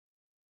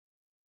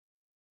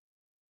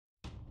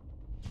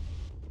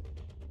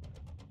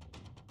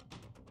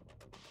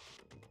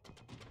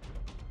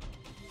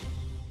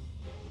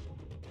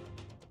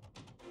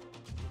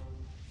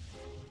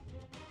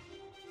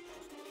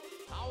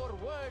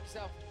words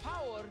have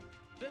power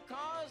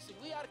because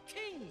we are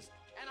kings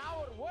and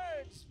our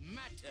words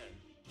matter.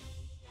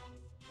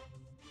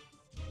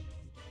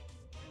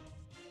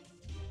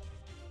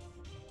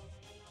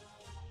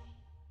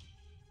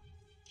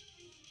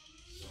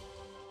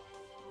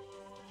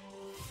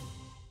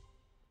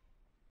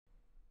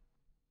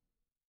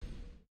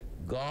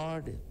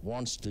 God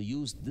wants to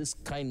use this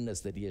kindness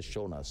that He has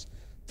shown us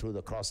through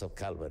the cross of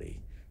Calvary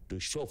to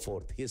show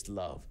forth His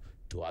love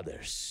to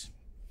others.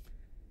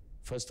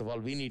 First of all,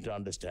 we need to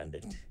understand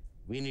it.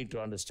 We need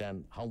to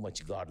understand how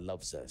much God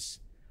loves us.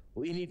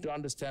 We need to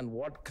understand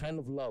what kind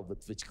of love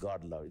with which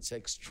God loves. It's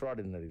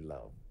extraordinary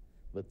love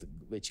with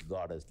which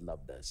God has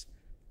loved us.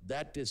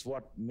 That is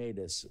what made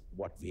us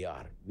what we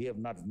are. We have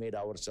not made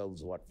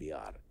ourselves what we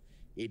are.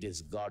 It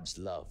is God's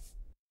love.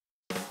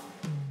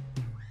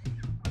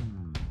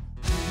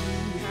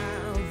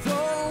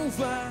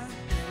 Overcome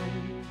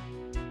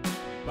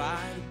by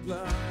the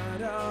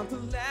blood of the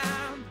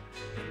Lamb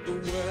and the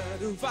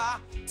word of our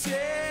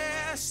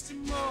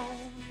testimony.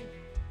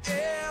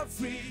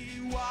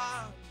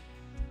 Everyone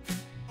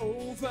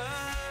overcome.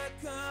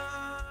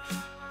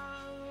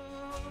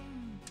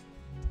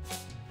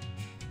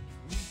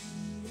 We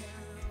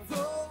have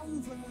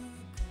overcome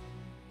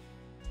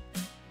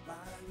by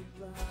the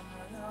blood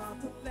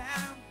of the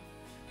Lamb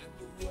and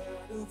the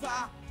word of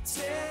our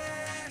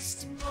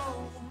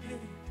testimony.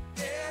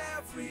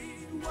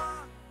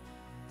 Everyone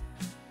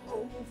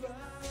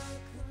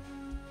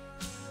overcome.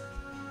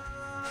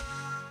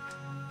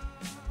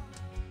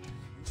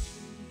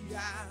 We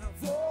have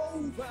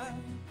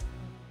overcome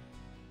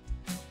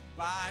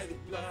by the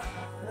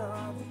blood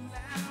of the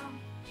Lamb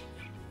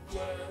and the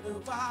word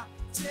of our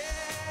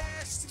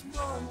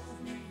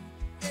testimony.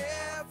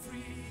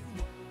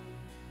 Everyone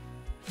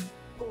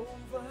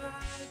overcome.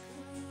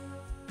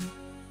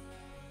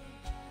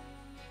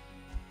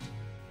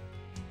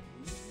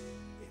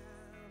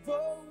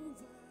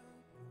 Over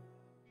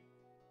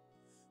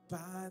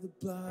by the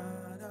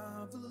blood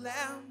of the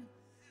Lamb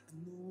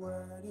and the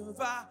word of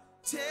our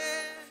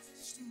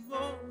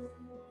testimony.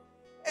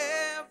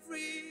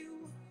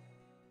 Everyone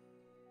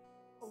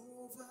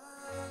overcome.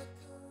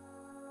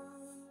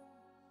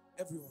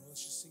 Everyone,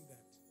 let's just sing that.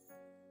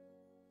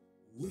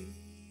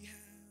 We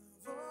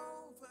have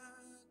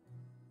overcome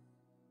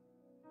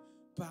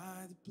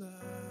by the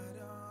blood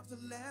of the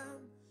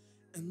Lamb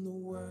and the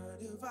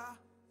word of our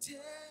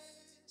testimony.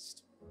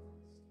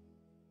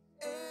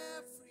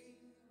 Every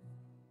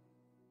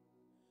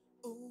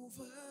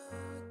overcome.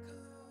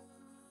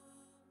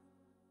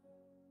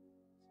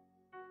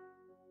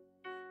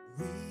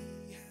 We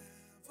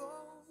have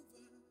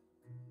overcome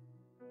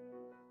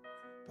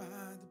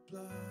by the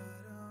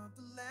blood of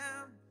the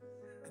Lamb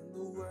and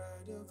the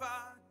word of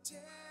our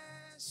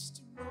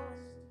testimony.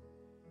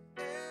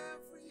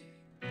 Every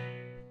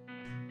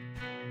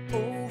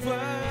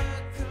overcome.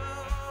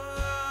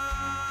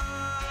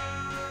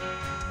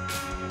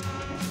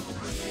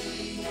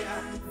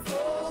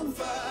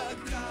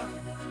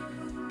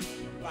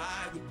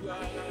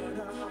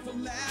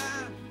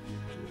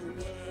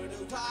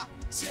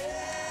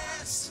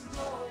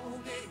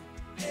 Testimony,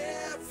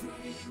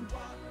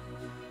 everyone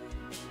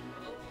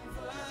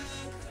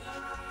overcome.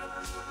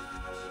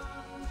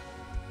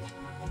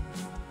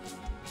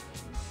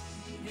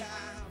 We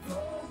have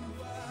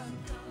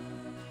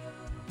overcome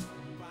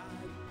by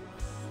the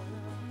blood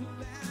of the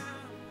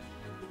Lamb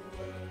and the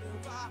word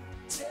of our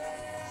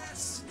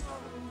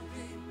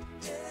testimony.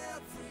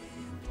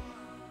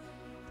 Everyone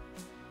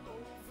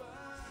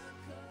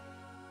overcome.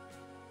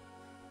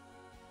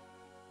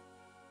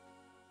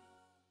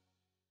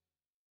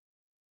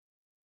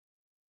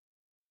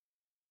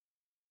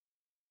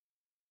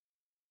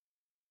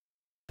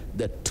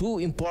 The two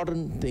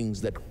important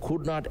things that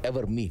could not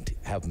ever meet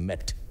have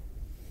met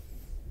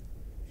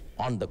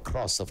on the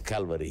cross of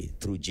Calvary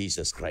through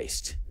Jesus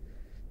Christ.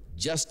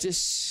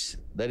 Justice,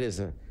 that is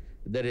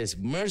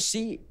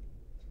mercy,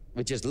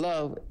 which is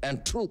love,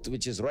 and truth,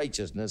 which is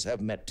righteousness,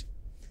 have met.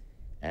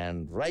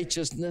 And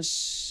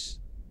righteousness,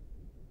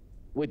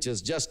 which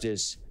is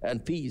justice,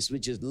 and peace,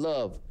 which is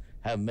love,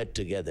 have met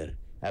together,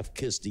 have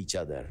kissed each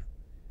other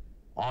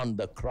on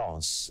the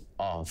cross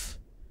of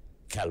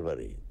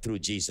Calvary through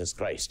Jesus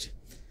Christ.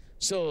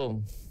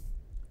 So,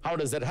 how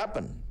does that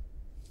happen?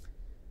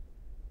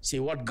 See,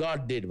 what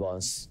God did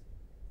was,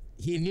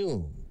 He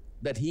knew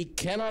that He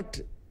cannot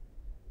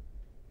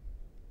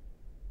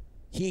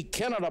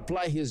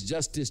apply His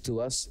justice to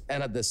us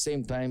and at the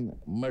same time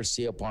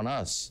mercy upon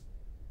us,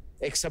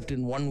 except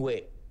in one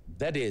way.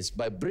 That is,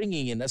 by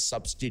bringing in a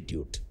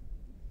substitute.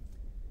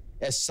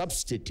 A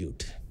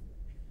substitute.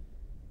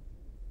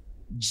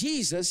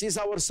 Jesus is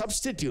our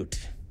substitute.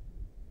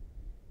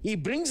 He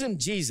brings in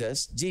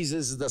Jesus.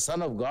 Jesus is the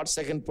Son of God,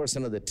 second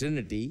person of the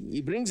Trinity. He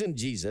brings in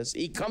Jesus.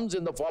 He comes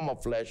in the form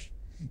of flesh.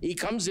 He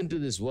comes into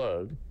this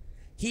world.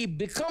 He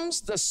becomes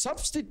the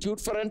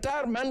substitute for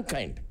entire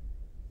mankind.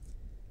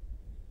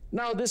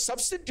 Now, this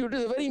substitute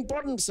is a very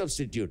important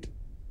substitute.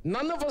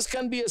 None of us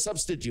can be a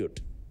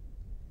substitute.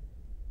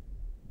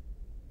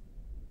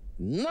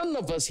 None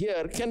of us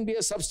here can be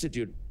a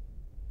substitute.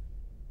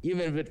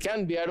 Even if it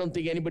can be, I don't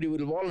think anybody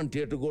will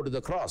volunteer to go to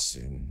the cross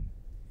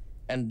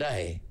and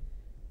die.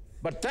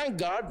 But thank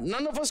God,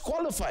 none of us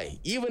qualify.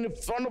 Even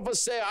if one of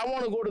us say, I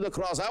want to go to the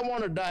cross, I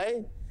want to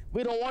die,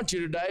 we don't want you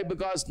to die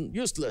because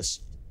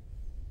useless.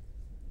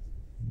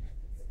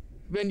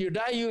 When you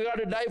die, you got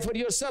to die for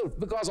yourself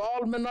because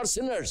all men are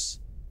sinners.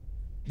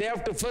 They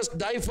have to first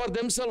die for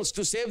themselves,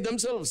 to save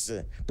themselves,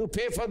 to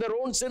pay for their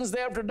own sins.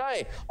 They have to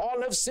die.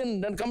 All have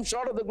sinned and come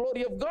short of the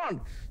glory of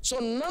God. So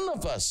none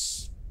of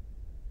us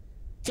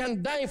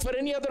can die for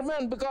any other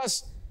man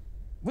because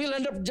we'll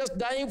end up just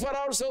dying for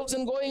ourselves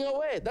and going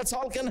away. That's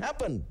all can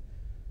happen.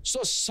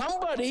 So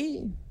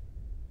somebody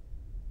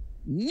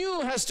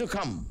new has to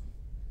come.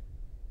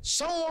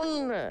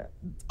 Someone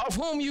of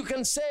whom you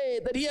can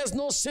say that he has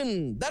no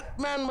sin. That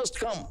man must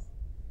come.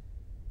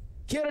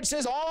 Here it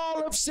says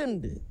all have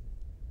sinned.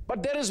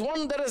 But there is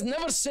one that has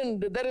never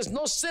sinned. There is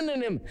no sin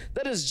in him.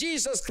 That is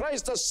Jesus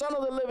Christ, the Son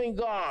of the living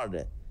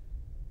God.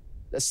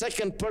 The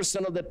second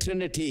person of the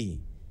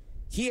Trinity.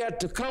 He had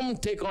to come,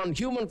 take on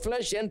human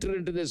flesh, enter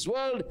into this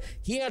world.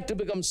 He had to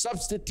become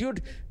substitute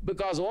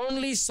because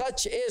only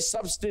such a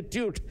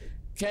substitute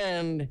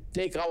can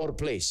take our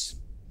place.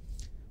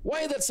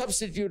 Why that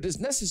substitute is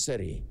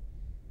necessary?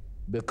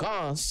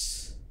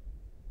 Because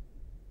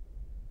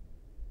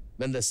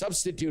when the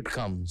substitute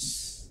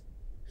comes,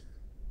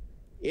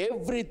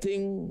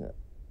 everything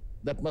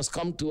that must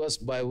come to us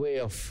by way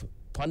of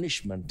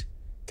punishment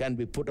can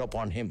be put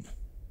upon him.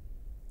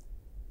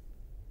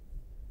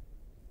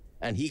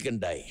 And he can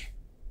die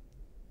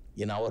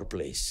in our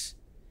place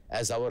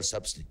as our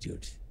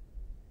substitute.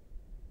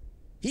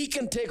 He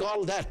can take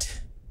all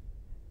that,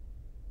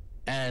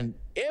 and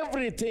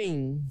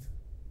everything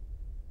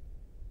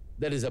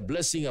that is a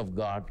blessing of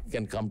God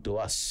can come to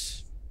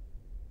us.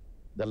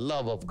 The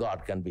love of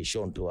God can be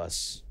shown to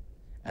us,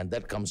 and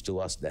that comes to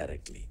us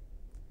directly.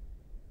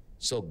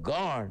 So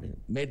God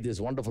made this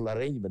wonderful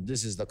arrangement.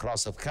 This is the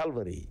cross of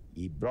Calvary.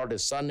 He brought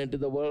his Son into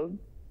the world.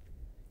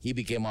 He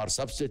became our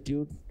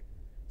substitute.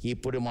 He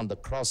put him on the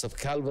cross of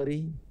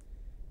Calvary.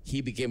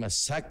 He became a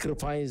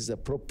sacrifice, a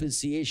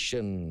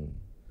propitiation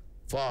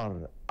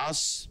for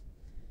us.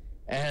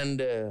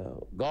 And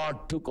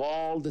God took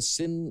all the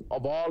sin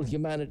of all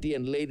humanity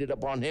and laid it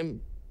upon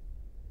him.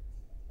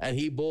 And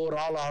he bore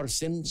all our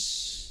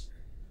sins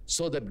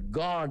so that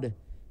God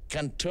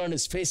can turn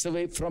his face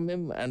away from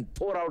him and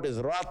pour out his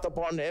wrath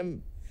upon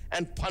him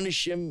and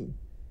punish him.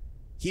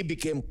 He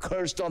became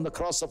cursed on the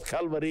cross of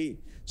Calvary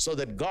so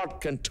that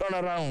God can turn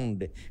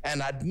around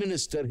and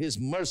administer his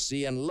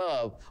mercy and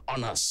love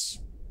on us.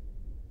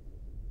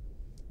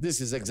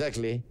 This is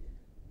exactly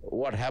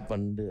what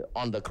happened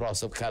on the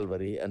cross of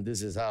Calvary, and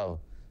this is how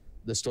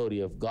the story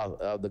of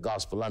the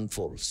gospel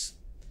unfolds.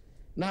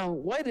 Now,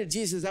 why did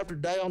Jesus have to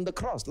die on the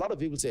cross? A lot of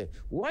people say,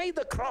 why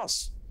the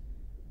cross?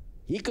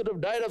 He could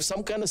have died of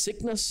some kind of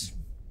sickness.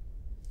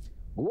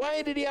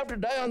 Why did he have to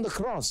die on the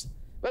cross?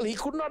 Well, he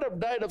could not have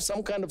died of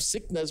some kind of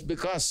sickness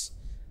because,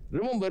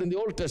 remember in the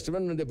Old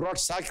Testament when they brought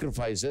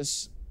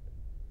sacrifices,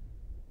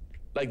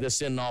 like the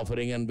sin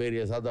offering and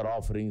various other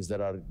offerings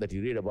that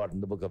you read about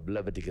in the book of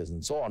Leviticus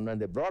and so on, when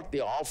they brought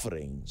the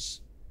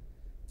offerings,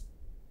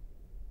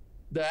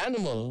 the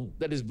animal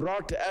that is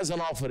brought as an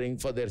offering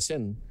for their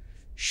sin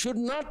should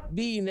not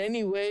be in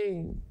any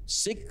way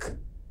sick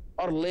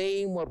or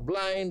lame or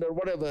blind or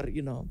whatever,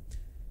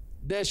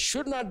 There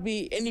should not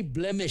be any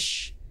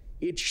blemish.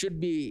 It should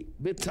be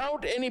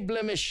without any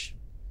blemish,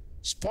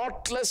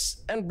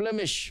 spotless and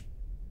blemish,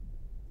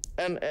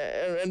 and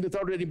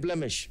without any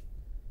blemish.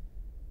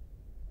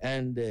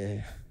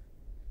 And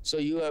so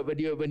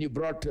when you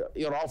brought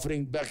your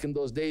offering back in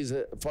those days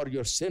for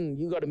your sin,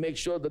 you got to make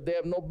sure that they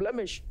have no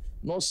blemish,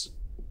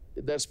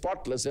 they're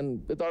spotless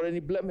and without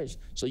any blemish.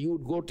 So you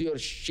would go to your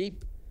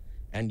sheep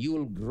and you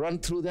will run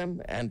through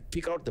them and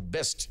pick out the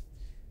best.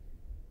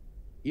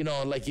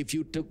 Like if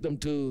you took them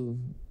to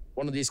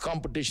one of these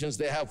competitions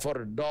they have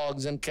for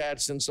dogs and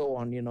cats and so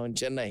on, in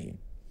Chennai.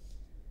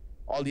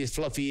 All these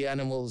fluffy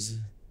animals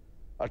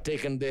are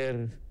taken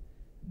there,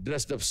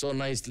 dressed up so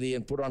nicely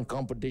and put on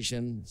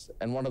competitions,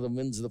 and one of them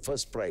wins the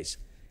first prize.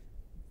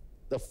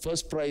 The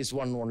first prize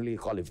one only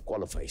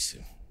qualifies.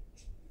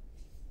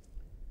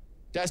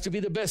 It has to be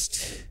the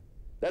best.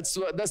 That's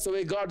the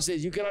way God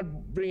says. You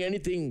cannot bring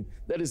anything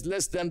that is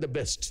less than the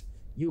best.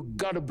 You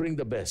got to bring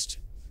the best.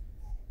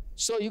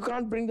 So you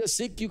can't bring the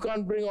sick, you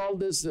can't bring all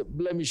these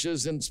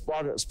blemishes and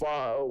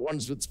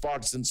ones with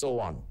spots and so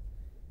on.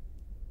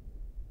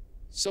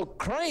 So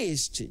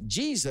Christ,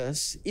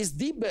 Jesus, is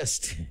the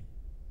best.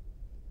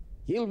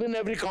 He'll win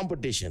every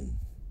competition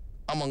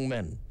among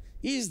men.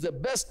 He is the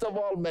best of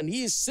all men.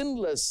 He is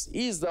sinless.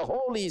 He is the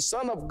holy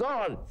Son of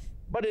God,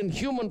 but in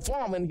human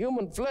form, in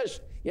human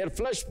flesh. He had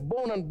flesh,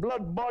 bone, and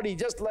blood body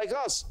just like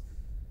us.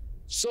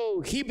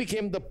 So he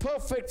became the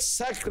perfect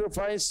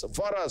sacrifice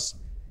for us.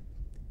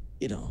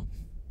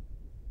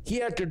 He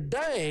had to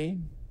die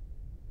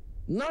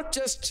not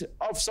just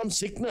of some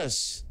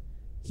sickness,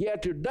 He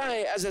had to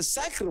die as a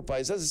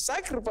sacrifice. As a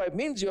sacrifice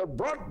means you are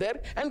brought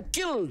there and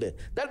killed.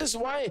 That is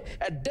why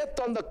a death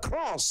on the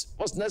cross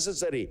was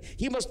necessary.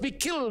 He must be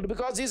killed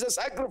because he's a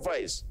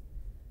sacrifice.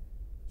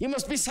 He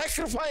must be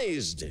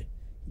sacrificed.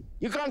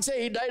 You can't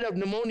say he died of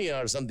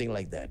pneumonia or something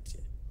like that.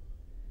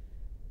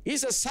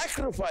 He's a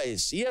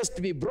sacrifice. He has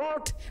to be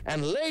brought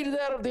and laid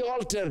there at the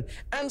altar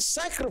and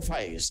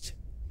sacrificed.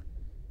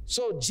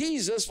 So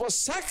Jesus was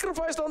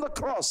sacrificed on the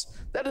cross.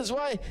 That is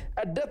why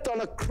a death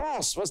on a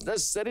cross was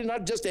necessary,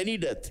 not just any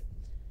death.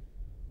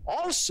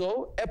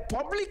 Also, a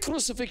public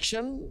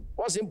crucifixion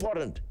was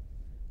important.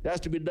 It has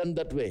to be done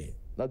that way.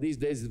 Now these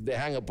days, if they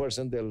hang a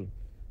person,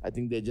 I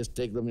think they just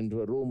take them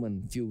into a room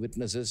and few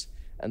witnesses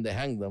and they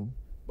hang them,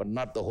 but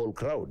not the whole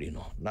crowd,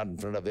 not in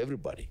front of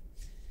everybody.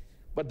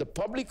 But the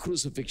public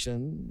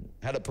crucifixion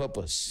had a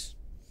purpose.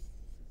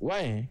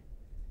 Why?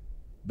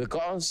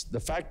 Because the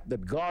fact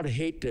that God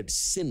hated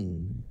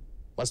sin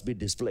must be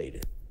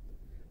displayed.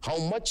 How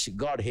much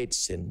God hates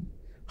sin,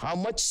 how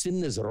much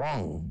sin is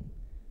wrong,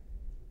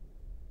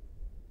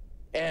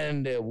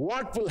 and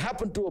what will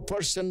happen to a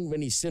person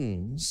when he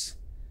sins,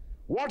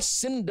 what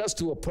sin does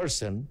to a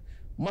person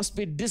must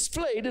be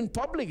displayed in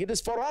public. It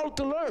is for all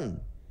to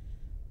learn.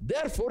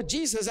 Therefore,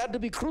 Jesus had to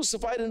be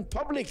crucified in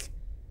public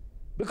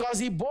because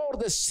he bore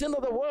the sin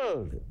of the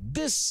world.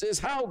 This is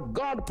how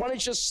God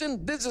punishes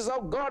sin. This is how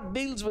God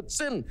deals with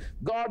sin.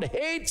 God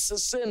hates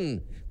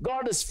sin.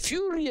 God is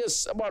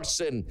furious about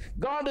sin.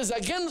 God is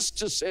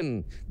against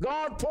sin.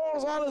 God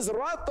pours all his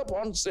wrath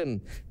upon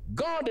sin.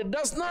 God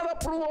does not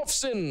approve of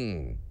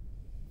sin.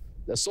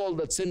 The soul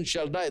that sins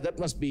shall die. That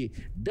must be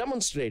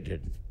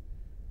demonstrated.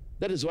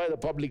 That is why the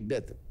public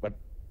death. But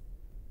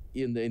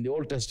in the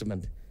Old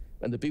Testament,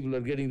 when the people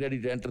are getting ready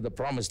to enter the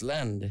promised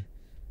land,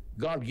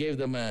 God gave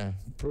them a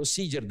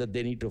procedure that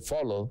they need to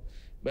follow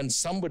when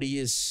somebody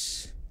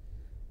is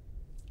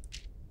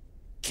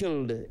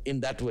killed in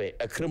that way.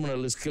 A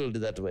criminal is killed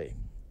that way.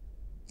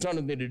 Turn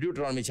with me to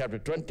Deuteronomy chapter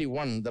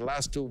 21, the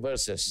last two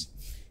verses.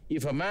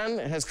 If a man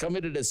has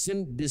committed a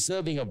sin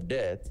deserving of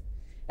death,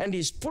 and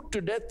is put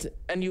to death,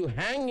 and you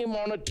hang him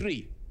on a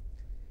tree.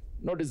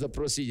 Notice the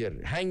procedure,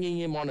 hanging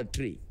him on a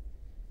tree.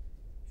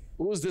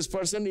 Who is this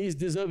person? He is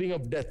deserving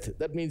of death.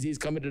 That means he's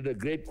committed a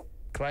great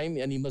crime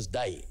and he must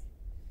die.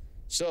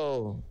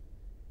 So,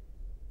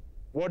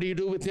 what do you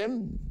do with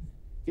him?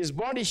 His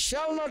body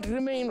shall not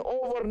remain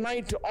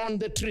overnight on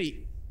the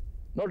tree.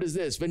 Notice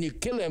this, when you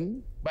kill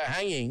him by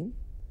hanging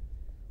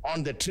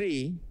on the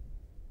tree,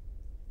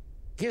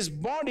 his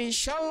body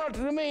shall not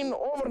remain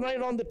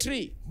overnight on the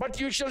tree, but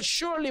you shall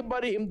surely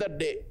bury him that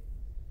day.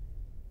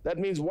 That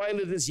means while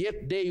it is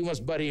yet day, you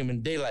must bury him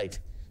in daylight,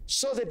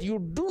 so that you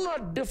do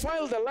not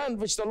defile the land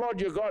which the Lord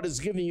your God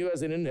is giving you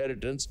as an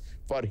inheritance,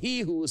 for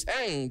he who is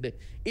hanged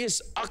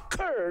is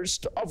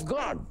accursed of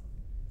God.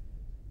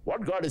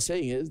 What God is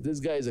saying is, this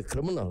guy is a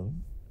criminal,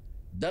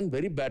 done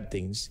very bad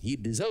things. He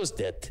deserves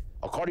death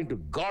according to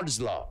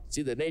God's law.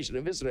 See, the nation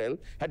of Israel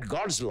had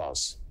God's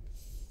laws.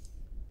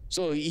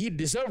 So he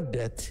deserved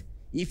death.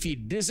 If he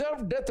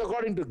deserved death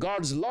according to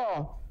God's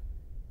law,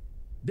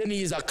 then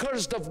he is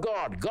accursed of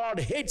God. God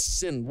hates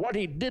sin. What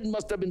he did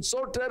must have been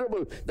so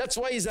terrible. That's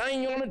why he's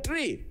hanging on a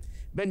tree.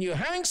 When you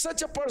hang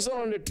such a person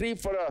on a tree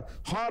for a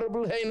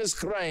horrible, heinous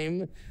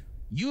crime,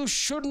 you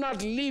should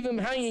not leave him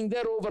hanging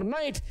there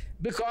overnight,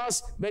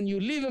 because when you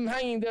leave him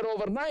hanging there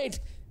overnight,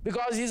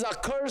 because he's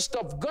accursed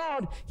of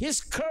God,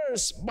 his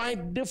curse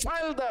might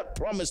defile the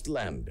promised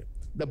land,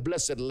 the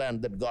blessed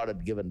land that God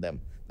had given them,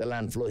 the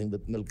land flowing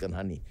with milk and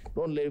honey.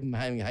 Don't leave him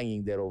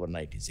hanging there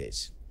overnight, he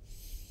says.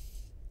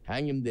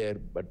 Hang him there,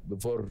 but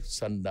before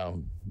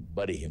sundown,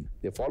 bury him.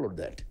 They followed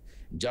that.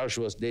 In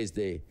Joshua's days,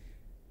 they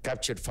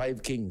captured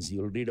 5 kings.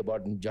 You'll read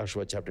about in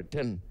Joshua chapter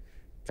 10.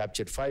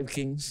 Captured 5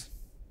 kings.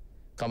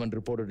 Come and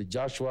reported to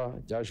Joshua.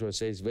 Joshua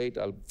says, wait,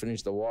 I'll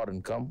finish the war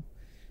and come.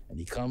 And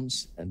he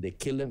comes, and they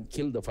kill him,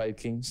 kill the 5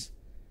 kings,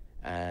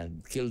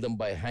 and kill them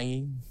by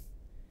hanging.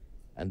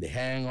 And they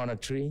hang on a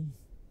tree.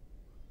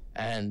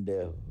 And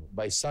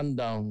by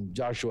sundown,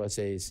 Joshua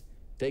says,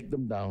 take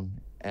them down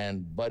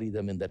and bury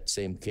them in that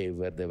same cave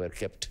where they were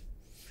kept.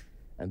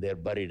 And they're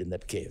buried in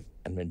that cave.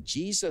 And when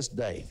Jesus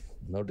died,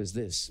 notice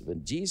this,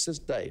 when Jesus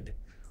died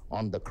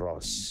on the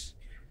cross,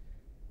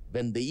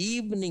 when the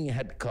evening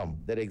had come,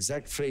 their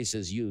exact phrase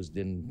is used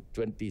in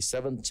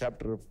 27th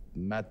chapter of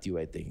Matthew,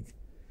 I think,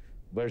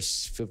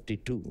 verse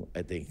 52,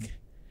 I think.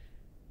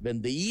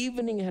 When the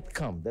evening had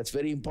come, that's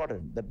very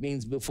important. That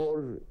means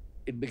before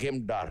it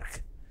became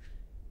dark,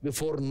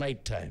 before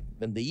nighttime,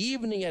 when the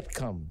evening had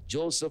come,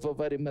 Joseph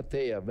of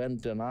Arimathea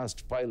went and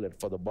asked Pilate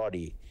for the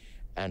body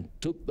and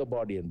took the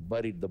body and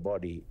buried the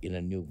body in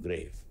a new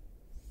grave.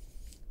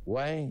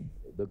 Why?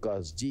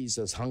 Because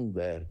Jesus hung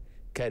there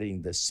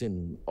carrying the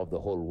sin of the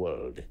whole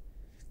world,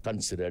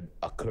 considered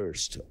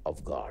accursed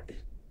of God.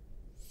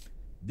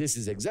 This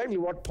is exactly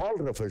what Paul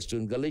refers to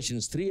in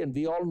Galatians 3, and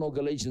we all know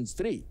Galatians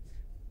 3.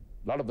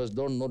 A lot of us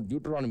don't know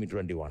Deuteronomy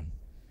 21.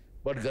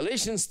 But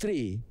Galatians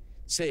 3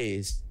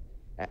 says,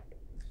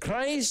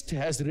 Christ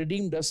has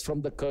redeemed us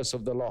from the curse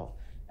of the law.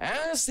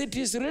 As it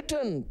is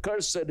written,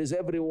 cursed is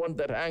everyone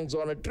that hangs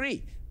on a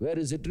tree. Where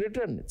is it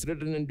written? It's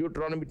written in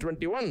Deuteronomy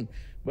 21,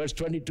 verse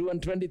 22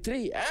 and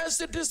 23.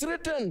 As it is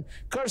written,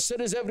 cursed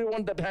is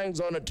everyone that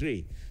hangs on a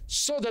tree,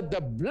 so that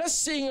the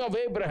blessing of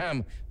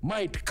Abraham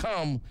might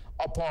come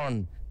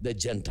upon the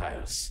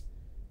Gentiles.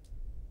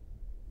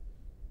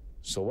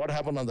 So what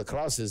happened on the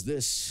cross is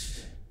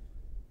this.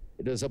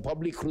 It was a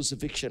public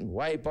crucifixion.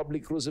 Why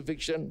public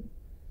crucifixion?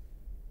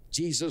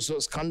 Jesus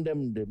was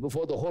condemned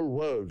before the whole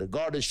world.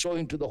 God is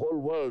showing to the whole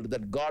world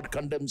that God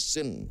condemns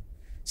sin.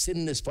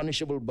 Sin is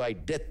punishable by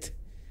death.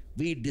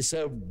 We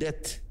deserve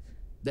death,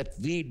 that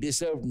we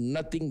deserve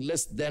nothing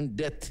less than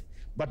death.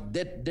 But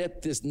that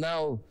death is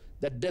now,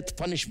 that death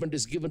punishment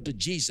is given to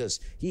Jesus.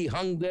 He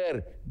hung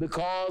there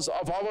because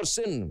of our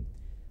sin.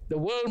 The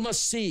world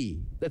must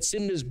see that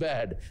sin is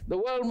bad. The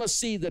world must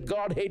see that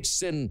God hates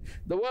sin.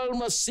 The world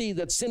must see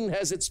that sin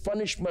has its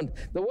punishment.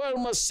 The world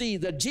must see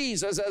that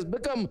Jesus has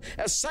become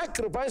a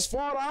sacrifice for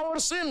our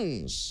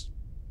sins.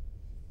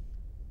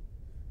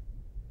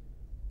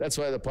 That's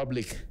why the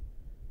public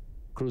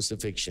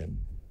crucifixion.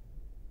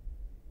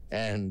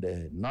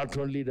 And not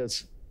only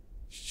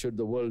should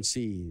the world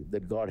see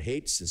that God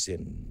hates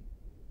sin,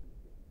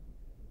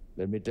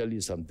 let me tell you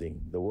something.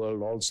 The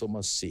world also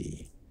must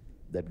see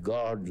that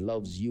God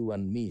loves you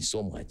and me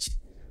so much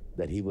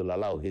that he will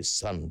allow his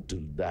son to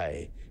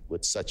die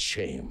with such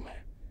shame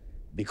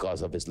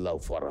because of his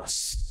love for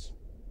us.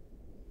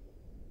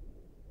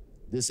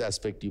 This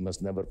aspect you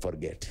must never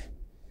forget.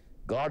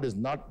 God is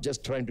not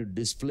just trying to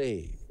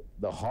display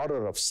the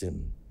horror of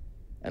sin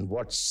and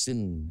what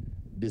sin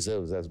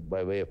deserves as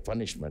by way of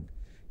punishment.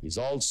 He's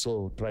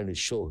also trying to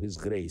show his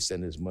grace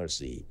and his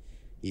mercy.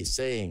 He's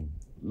saying,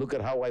 look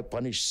at how I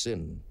punish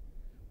sin,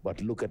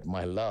 but look at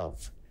my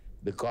love.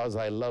 Because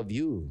I love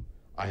you,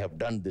 I have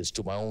done this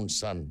to my own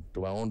son,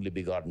 to my only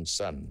begotten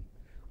son.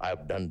 I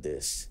have done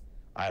this.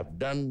 I have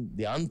done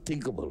the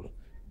unthinkable,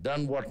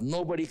 done what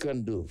nobody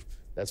can do.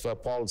 That's why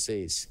Paul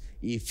says,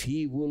 if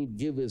he will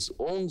give his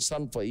own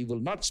son he will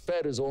not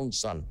spare his own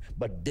son,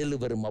 but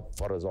deliver him up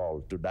for us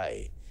all to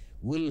die.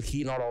 Will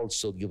he not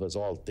also give us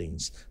all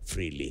things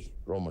freely?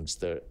 Romans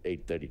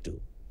 8:32.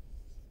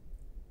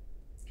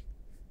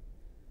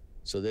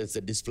 So there's the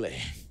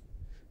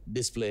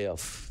display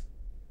of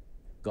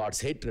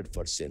God's hatred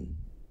for sin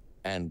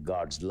and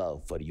God's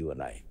love for you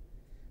and I.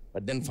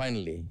 But then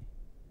finally,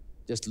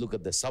 just look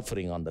at the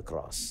suffering on the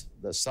cross.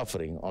 The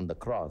suffering on the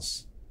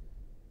cross,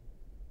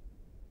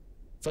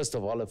 first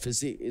of all,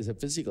 is a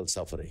physical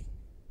suffering.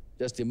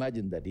 Just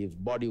imagine that his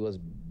body was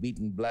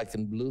beaten black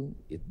and blue.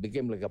 It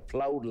became like a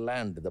plowed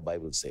land, the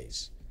Bible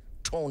says,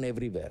 torn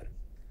everywhere.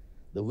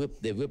 The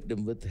whip they whipped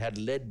him with had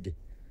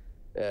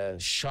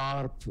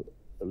sharp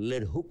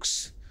lead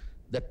hooks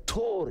that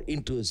tore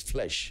into his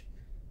flesh,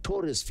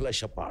 tore his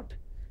flesh apart.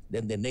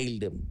 Then they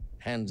nailed him,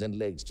 hands and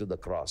legs, to the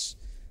cross.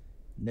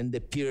 And then they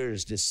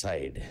pierced his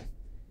side,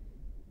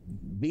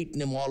 beaten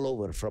him all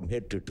over from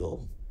head to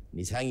toe. And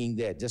he's hanging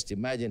there. Just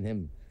imagine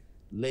him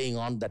laying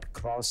on that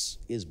cross,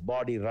 his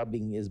body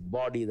rubbing, his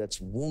body that's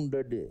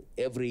wounded,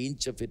 every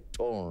inch of it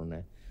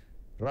torn,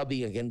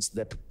 rubbing against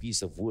that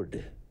piece of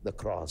wood, the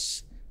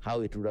cross,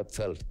 how it would have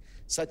felt.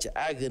 Such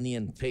agony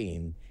and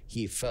pain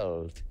he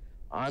felt,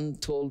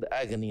 untold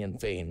agony and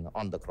pain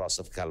on the cross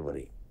of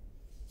Calvary.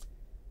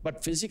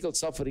 But physical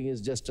suffering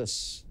is just a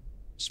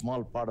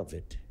small part of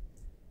it.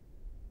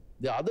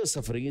 The other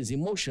suffering is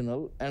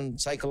emotional and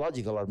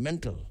psychological or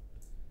mental.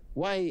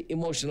 Why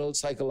emotional,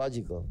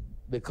 psychological?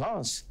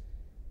 Because,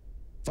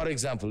 for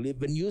example,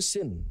 when you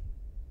sin,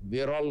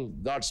 we are all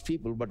God's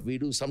people, but we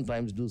do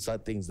sometimes do some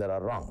things that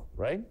are wrong,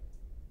 right?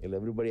 Well,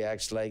 everybody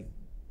acts like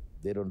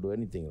they don't do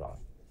anything wrong.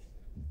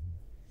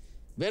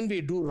 When we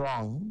do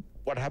wrong,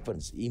 what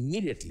happens?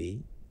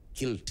 Immediately,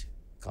 guilt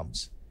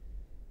comes.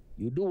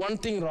 You do one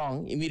thing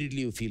wrong,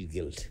 immediately you feel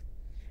guilt.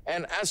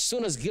 And as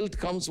soon as guilt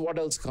comes, what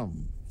else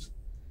comes?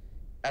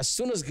 As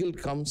soon as guilt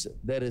comes,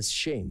 there is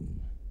shame.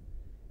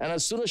 And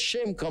as soon as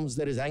shame comes,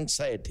 there is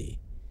anxiety.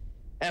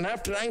 And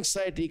after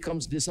anxiety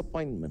comes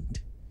disappointment.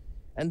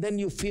 And then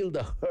you feel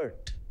the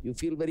hurt. You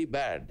feel very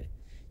bad.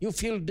 You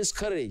feel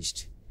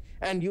discouraged.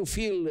 And you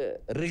feel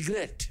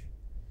regret.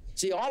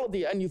 See,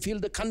 and you feel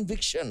the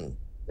conviction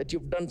that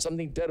you've done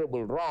something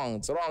terrible, wrong.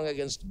 It's wrong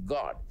against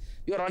God.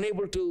 You're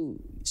unable to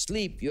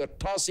sleep. You're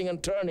tossing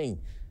and turning.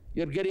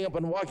 You're getting up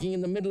and walking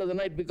in the middle of the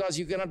night because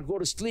you cannot go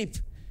to sleep.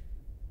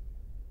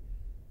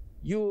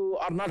 You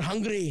are not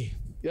hungry.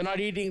 You're not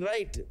eating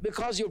right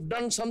because you've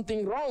done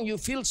something wrong. You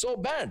feel so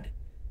bad.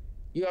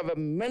 You have a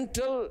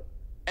mental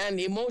and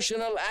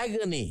emotional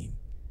agony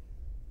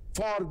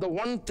for the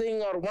one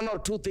thing or one or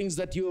two things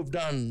that you have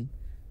done.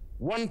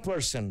 One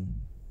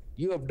person,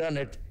 you have done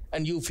it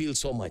and you feel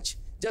so much.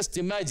 Just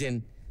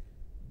imagine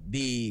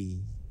the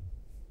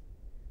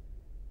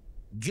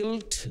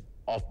guilt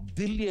of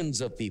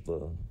billions of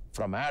people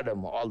from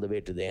Adam all the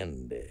way to the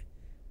end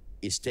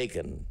is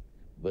taken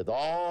with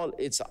all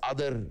its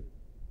other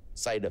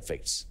side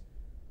effects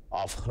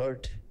of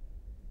hurt,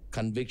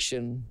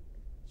 conviction,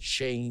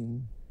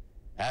 shame,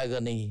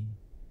 agony,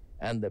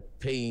 and the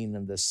pain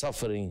and the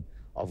suffering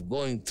of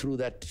going through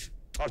that,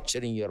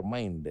 torturing your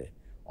mind,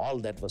 all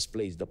that was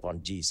placed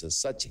upon Jesus.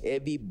 Such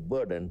heavy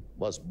burden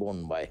was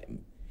borne by him.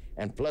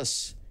 And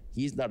plus,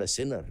 he's not a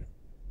sinner.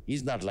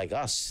 He's not like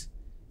us.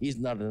 He's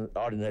not an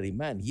ordinary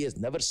man. He has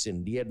never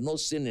sinned. He had no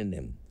sin in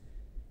him.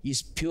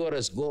 He's pure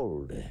as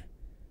gold.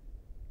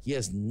 He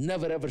has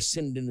never ever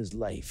sinned in his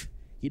life.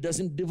 He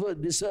doesn't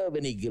deserve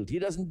any guilt. He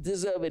doesn't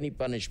deserve any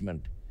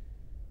punishment.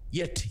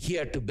 Yet he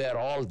had to bear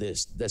all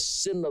this, the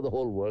sin of the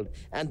whole world,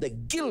 and the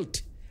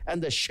guilt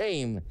and the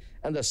shame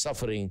and the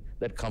suffering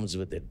that comes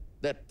with it.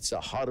 That's a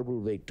horrible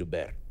weight to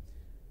bear.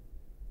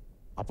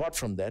 Apart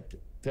from that,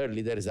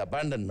 thirdly, there is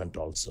abandonment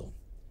also.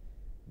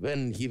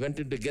 When he went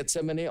into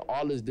Gethsemane,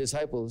 all his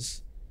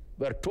disciples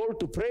were told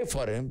to pray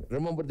for him.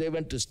 Remember, they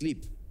went to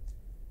sleep.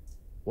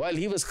 While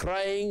he was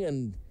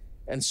crying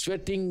and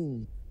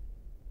sweating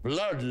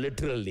blood,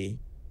 literally,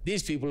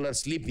 these people are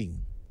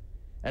sleeping.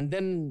 And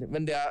then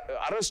when they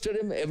arrested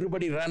him,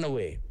 everybody ran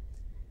away.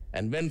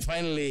 And when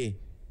finally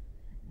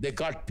they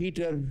caught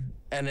Peter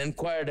and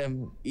inquired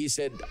him, he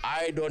said,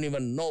 I don't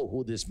even know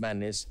who this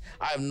man is.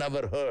 I've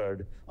never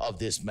heard of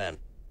this man.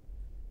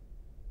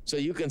 So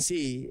you can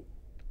see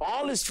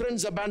all his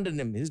friends abandoned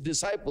him. His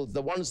disciples,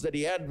 the ones that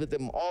he had with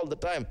him all the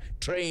time,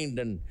 trained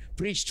and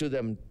preached to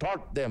them,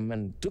 taught them,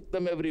 and took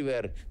them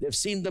everywhere. They've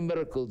seen the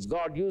miracles.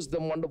 God used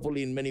them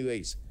wonderfully in many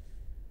ways.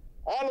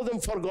 All of them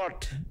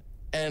forgot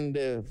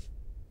and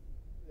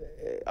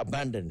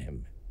abandoned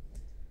him.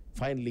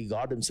 Finally,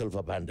 God himself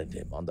abandoned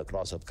him on the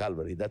cross of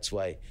Calvary. That's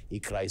why he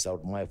cries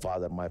out, my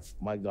Father,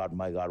 my God,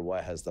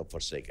 why hast thou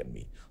forsaken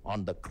me?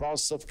 On the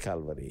cross of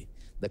Calvary,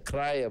 the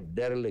cry of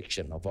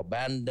dereliction, of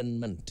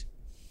abandonment.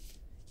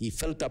 He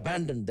felt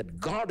abandoned, that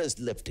God has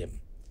left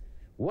him.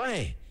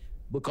 Why?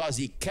 Because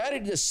he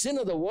carried the sin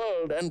of the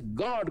world, and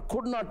God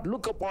could not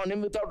look upon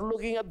him without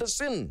looking at the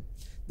sin.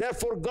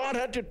 Therefore, God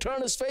had to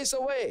turn his face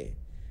away.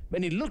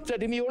 When he looked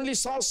at him, he only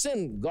saw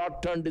sin.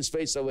 God turned his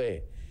face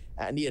away.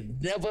 And he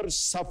had never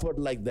suffered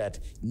like that.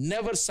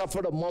 Never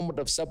suffered a moment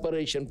of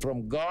separation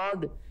from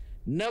God.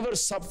 Never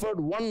suffered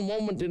one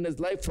moment in his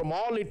life from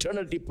all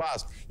eternity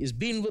past. He's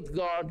been with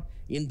God.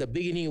 In the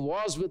beginning, he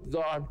was with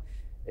God.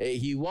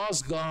 He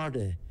was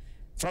God.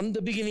 From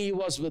the beginning, he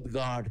was with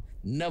God.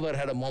 Never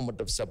had a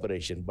moment of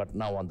separation. But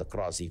now on the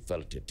cross, he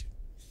felt it.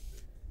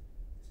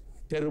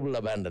 Terrible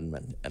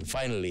abandonment. And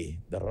finally,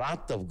 the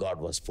wrath of God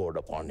was poured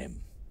upon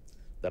him.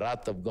 The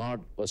wrath of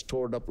God was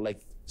stored up like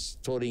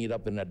storing it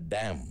up in a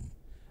dam,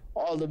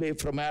 all the way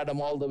from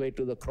Adam all the way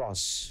to the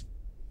cross.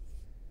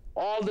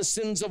 All the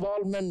sins of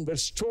all men were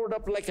stored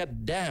up like a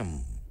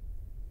dam.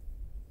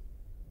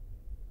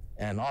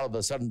 And all of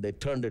a sudden they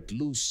turned it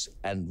loose,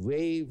 and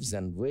waves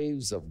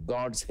of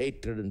God's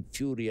hatred and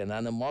fury and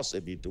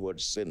animosity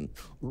towards sin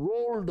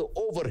rolled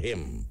over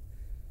him,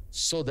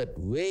 so that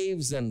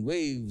waves and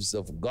waves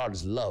of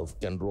God's love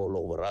can roll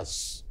over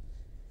us.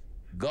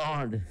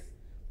 God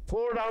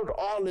poured out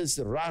all his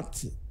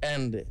wrath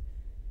and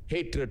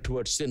hatred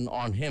towards sin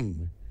on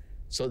him,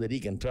 so that he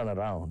can turn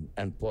around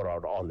and pour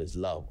out all his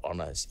love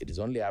on us. It is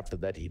only after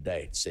that he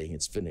died, saying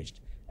it's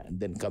finished, and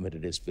then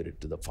committed his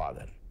spirit to the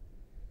Father.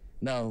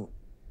 Now,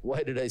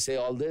 why did I say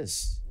all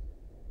this?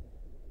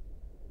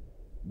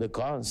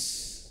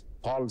 Because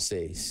Paul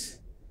says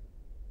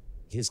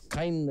his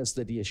kindness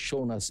that he has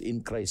shown us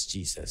in Christ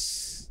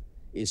Jesus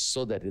is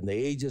so that in the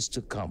ages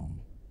to come,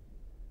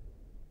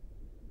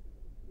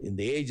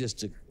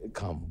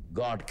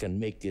 God can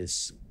make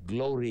his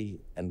glory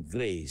and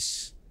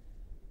grace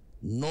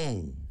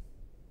known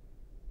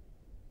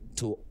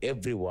to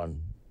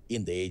everyone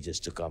in the ages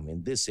to come,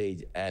 in this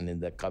age and in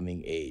the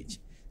coming age,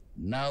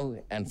 now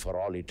and for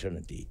all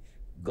eternity.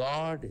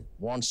 God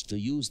wants to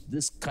use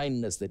this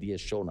kindness that he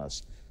has shown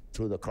us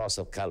through the cross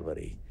of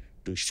Calvary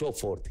to show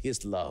forth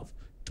his love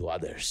to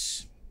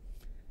others.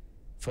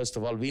 First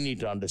of all, we need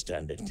to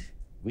understand it.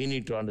 We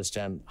need to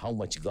understand how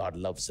much God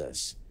loves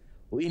us.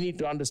 We need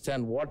to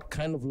understand what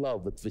kind of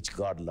love with which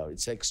God loves.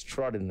 It's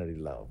extraordinary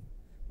love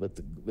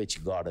with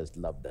which God has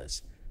loved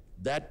us.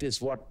 That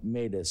is what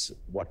made us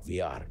what we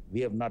are.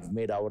 We have not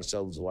made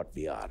ourselves what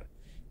we are.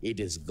 It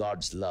is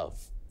God's love.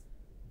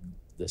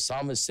 The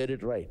psalmist said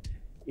it right.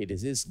 It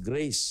is his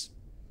grace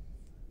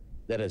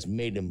that has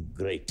made him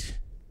great.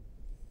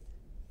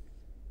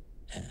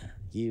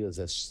 He was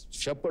a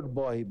shepherd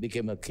boy, he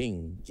became a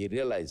king. He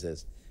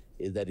realizes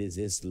that is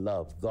his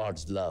love,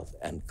 God's love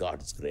and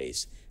God's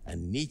grace.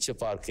 And in each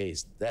of our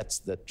case, that's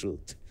the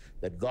truth,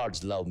 that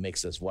God's love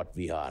makes us what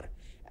we are.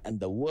 And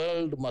the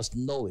world must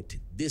know it.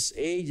 This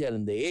age and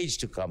in the age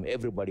to come,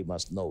 everybody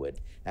must know it.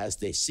 As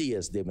they see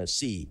us, they must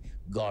see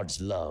God's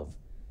love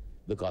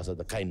because of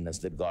the kindness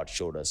that God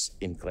showed us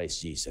in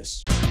Christ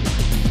Jesus.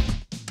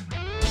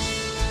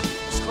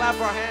 Let's clap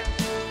our hands.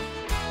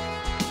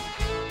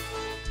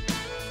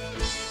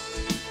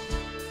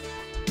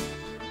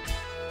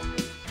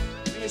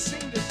 When you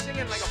sing this, sing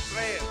it like a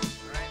prayer, all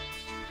right?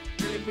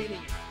 Really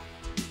meaning it.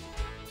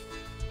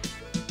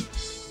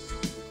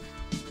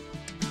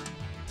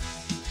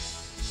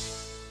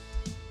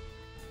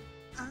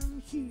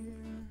 I'm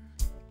here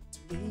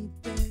to meet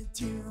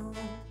with you,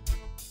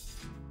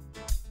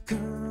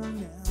 'cause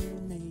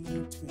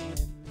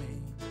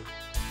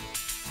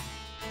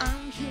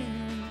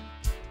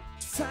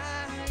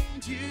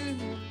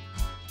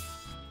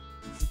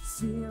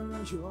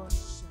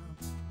yourself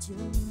to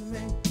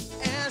me.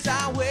 As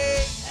I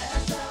wait,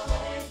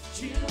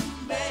 you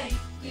make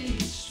me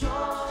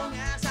strong.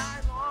 As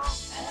I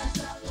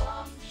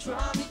long,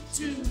 draw me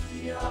to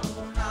your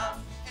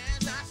arms.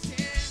 As I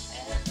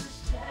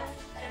stand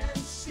and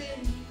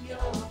sing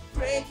your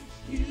praise,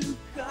 you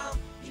come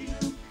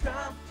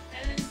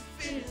and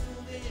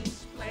fill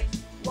this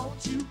place.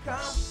 Won't you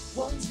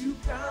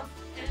come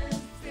and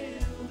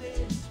fill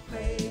this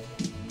place?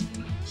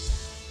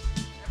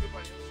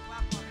 Everybody, let's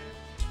clap our hands.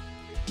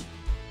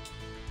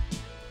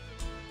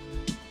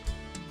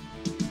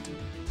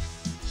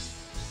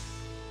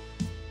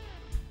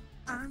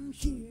 I'm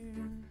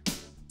here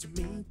to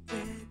meet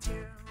with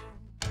you.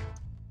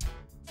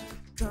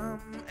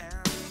 Come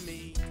and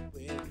meet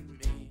with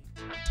me.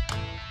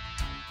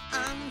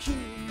 I'm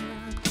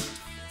here to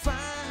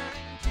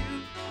find you.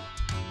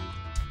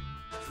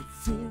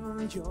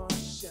 Reveal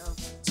yourself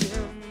to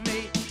me.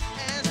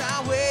 As I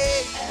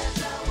wait,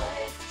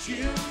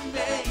 you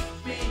make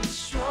me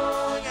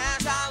strong.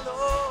 As I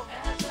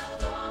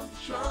long,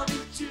 draw me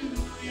to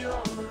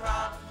your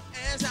arms.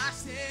 As I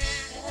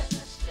stand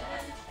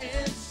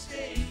and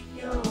sing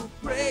your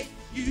praise,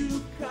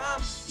 you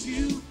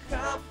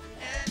come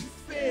and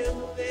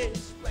fill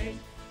this place.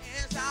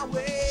 As I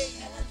wait,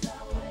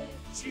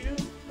 you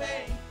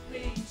make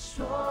me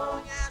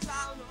strong. As I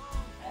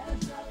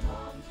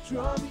long,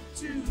 draw me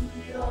to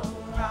your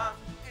arms.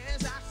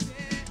 As I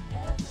stand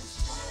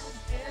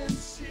and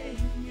sing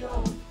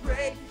your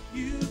praise,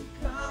 you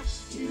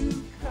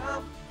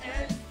come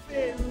and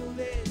fill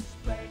this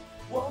place.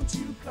 Won't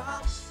you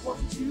come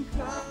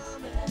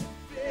and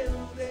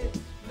fill this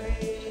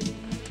place?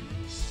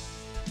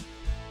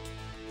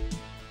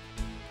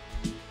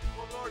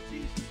 Oh Lord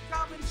Jesus,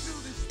 come into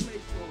this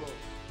place, oh Lord.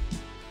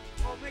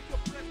 Oh, make your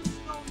presence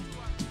known to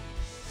us.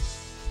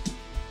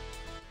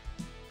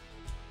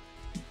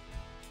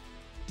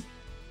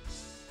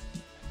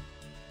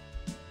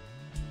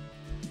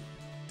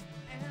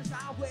 As I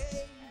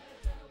wait,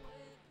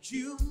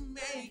 you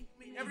make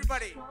me.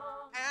 Everybody,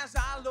 as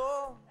I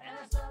long,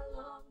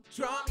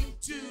 draw me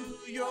to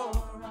your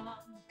arms.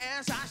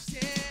 As I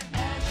stand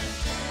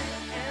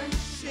and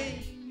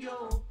sing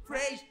your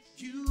praise,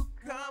 you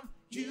come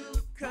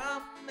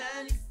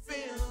and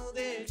fill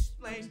this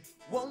place.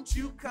 Won't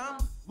you come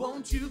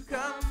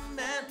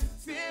and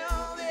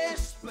fill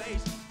this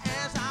place?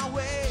 As I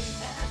wait,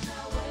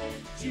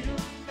 you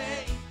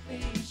make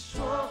me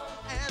strong.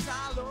 As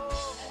I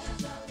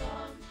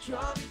long,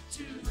 draw me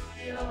to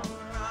your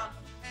arms.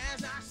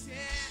 As I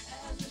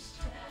stand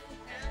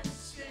and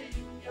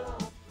sing your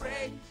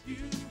praise,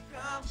 you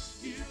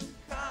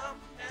come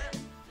and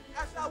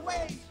as I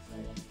wait,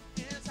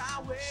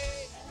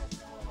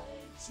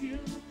 you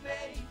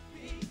make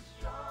me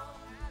strong.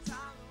 As I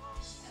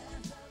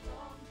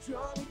long,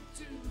 draw me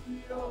to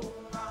your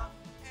arms.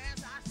 As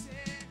I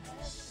stand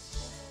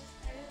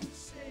and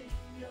sing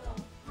your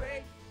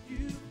praise,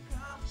 you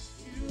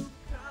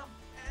come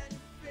and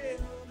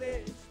fill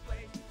this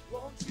place.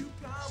 Won't you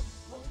come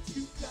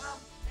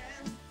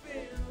and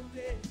fill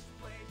this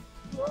place?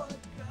 Lord,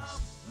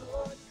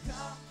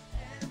 come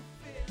and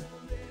fill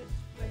this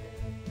place.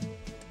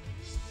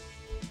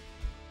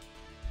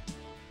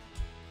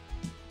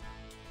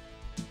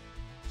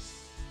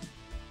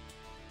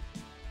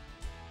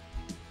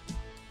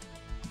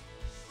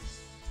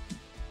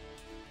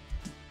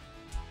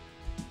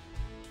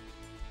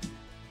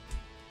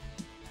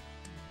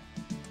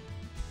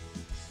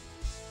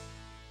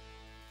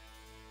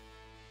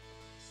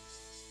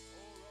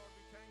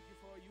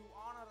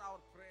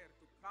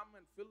 Come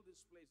and fill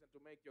this place and to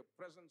make your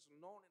presence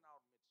known in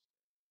our midst.